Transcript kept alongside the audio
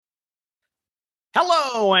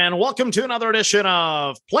Hello, and welcome to another edition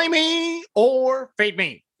of Play Me or Fade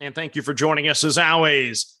Me. And thank you for joining us as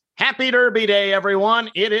always. Happy Derby Day, everyone.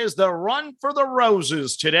 It is the Run for the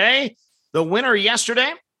Roses today. The winner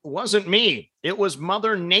yesterday wasn't me. It was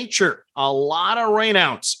Mother Nature. A lot of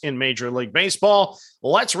rainouts in Major League Baseball.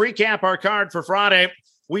 Let's recap our card for Friday.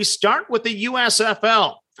 We start with the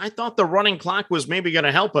USFL. I thought the running clock was maybe going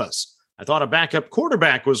to help us. I thought a backup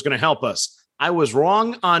quarterback was going to help us. I was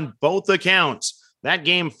wrong on both accounts. That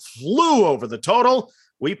game flew over the total.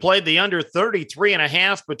 We played the under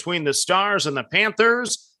 33.5 between the Stars and the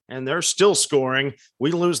Panthers, and they're still scoring.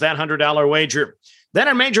 We lose that $100 wager. Then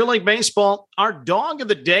in Major League Baseball, our dog of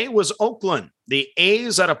the day was Oakland. The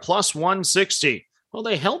A's at a plus 160. Well,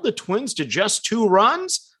 they held the Twins to just 2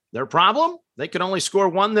 runs. Their problem? They could only score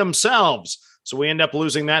 1 themselves. So we end up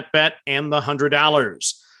losing that bet and the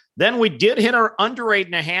 $100. Then we did hit our under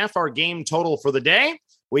 8.5, our game total for the day.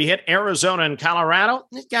 We hit Arizona and Colorado.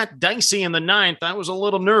 It got dicey in the 9th. I was a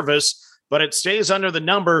little nervous, but it stays under the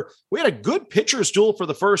number. We had a good pitcher's duel for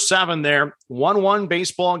the first 7 there. 1-1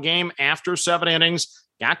 baseball game after 7 innings.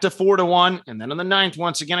 Got to 4-1. And then in the 9th,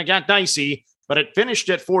 once again, it got dicey, but it finished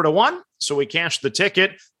at 4-1. So we cashed the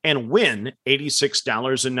ticket and win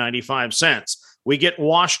 $86.95. We get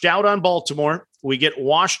washed out on Baltimore. We get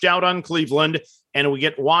washed out on Cleveland. And we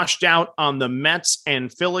get washed out on the Mets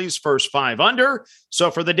and Phillies first 5 under.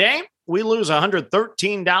 So for the day, we lose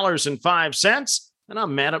 $113.05, and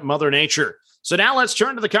I'm mad at Mother Nature. So now let's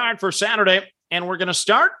turn to the card for Saturday, and we're going to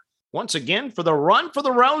start once again for the Run for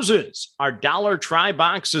the Roses. Our dollar try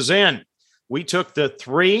box is in. We took the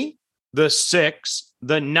 3, the 6,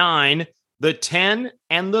 the 9, the 10,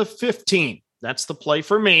 and the 15. That's the play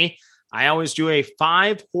for me. I always do a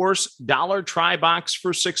 5-horse dollar try box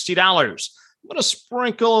for $60. I'm going to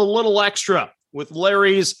sprinkle a little extra with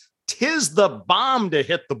Larry's Tis the Bomb to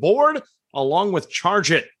hit the board, along with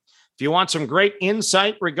Charge It. If you want some great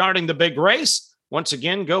insight regarding the big race, once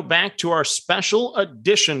again, go back to our special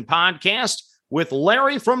edition podcast with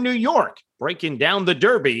Larry from New York, breaking down the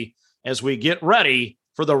Derby as we get ready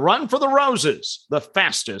for the Run for the Roses, the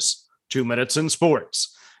fastest 2 minutes in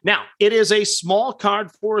sports. Now, it is a small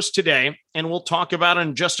card for us today, and we'll talk about it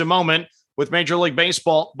in just a moment with Major League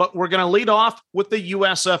Baseball, but we're going to lead off with the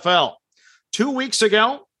USFL. 2 weeks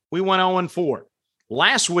ago, we went 0-4.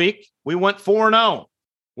 Last week, we went 4-0.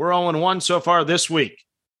 We're 0-1 so far this week.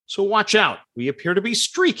 So watch out. We appear to be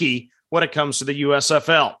streaky when it comes to the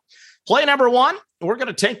USFL. Play number 1, we're going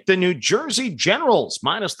to take the New Jersey Generals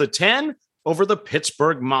minus the 10 over the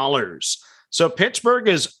Pittsburgh Maulers. So Pittsburgh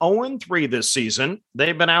is 0-3 this season.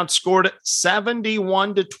 They've been outscored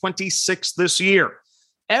 71-26 this year.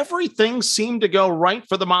 Everything seemed to go right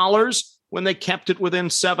for the Maulers when they kept it within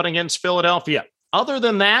 7 against Philadelphia. Other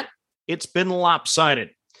than that, it's been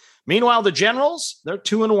lopsided. Meanwhile, the Generals, they're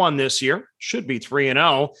 2-1 this year, should be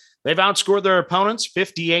 3-0. They've outscored their opponents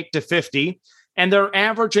 58-50, and they're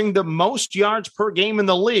averaging the most yards per game in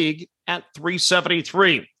the league at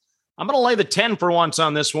 373. I'm going to lay the 10 for once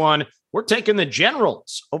on this one. We're taking the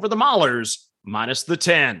Generals over the Maulers minus the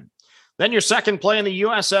 10. Then your second play in the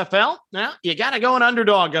USFL. Now, you got to go an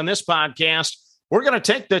underdog on this podcast. We're going to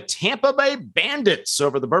take the Tampa Bay Bandits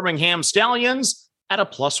over the Birmingham Stallions at a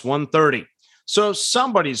plus 130. So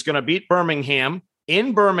somebody's going to beat Birmingham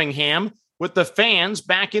in Birmingham with the fans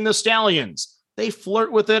backing the Stallions. They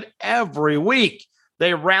flirt with it every week.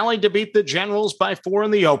 They rallied to beat the Generals by 4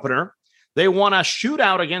 in the opener. They won a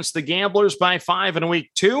shootout against the Gamblers by 5 in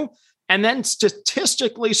week 2, and then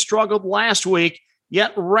statistically struggled last week,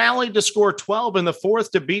 yet rallied to score 12 in the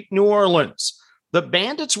 4th to beat New Orleans. The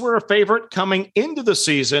Bandits were a favorite coming into the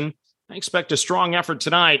season. I expect a strong effort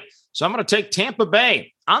tonight, so I'm going to take Tampa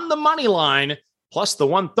Bay on the money line, plus the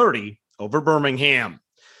 130 over Birmingham.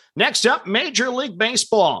 Next up, Major League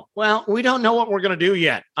Baseball. Well, we don't know what we're going to do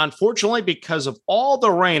yet. Unfortunately, because of all the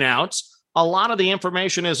rainouts, a lot of the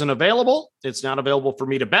information isn't available. It's not available for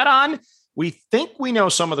me to bet on. We think we know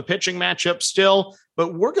some of the pitching matchups still,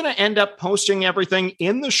 but we're going to end up posting everything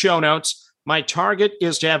in the show notes. My target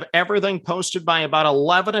is to have everything posted by about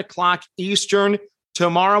 11 o'clock Eastern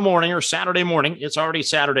tomorrow morning or Saturday morning. It's already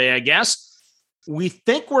Saturday, I guess. We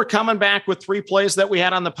think we're coming back with 3 plays that we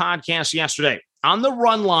had on the podcast yesterday. On the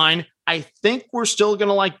run line, I think we're still going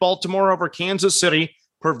to like Baltimore over Kansas City,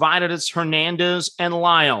 provided it's Hernandez and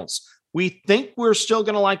Lyles. We think we're still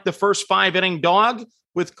going to like the first 5-inning dog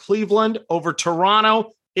with Cleveland over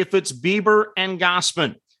Toronto if it's Bieber and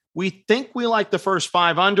Gausman. We think we like the first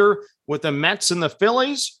 5 under with the Mets and the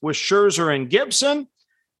Phillies with Scherzer and Gibson.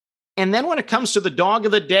 And then when it comes to the dog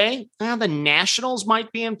of the day, the Nationals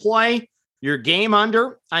might be in play. Your game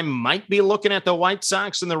under, I might be looking at the White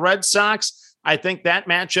Sox and the Red Sox. I think that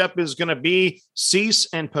matchup is going to be Cease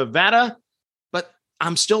and Pavetta, but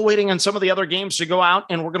I'm still waiting on some of the other games to go out,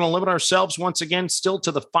 and we're going to limit ourselves once again still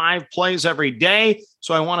to the 5 plays every day.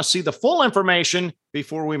 So I want to see the full information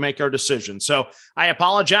before we make our decision. So I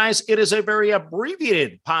apologize. It is a very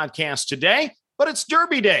abbreviated podcast today, but it's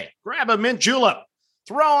Derby Day. Grab a mint julep,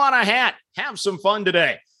 throw on a hat, have some fun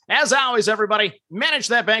today. As always, everybody, manage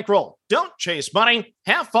that bankroll. Don't chase money.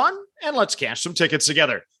 Have fun, and let's cash some tickets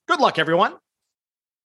together. Good luck, everyone.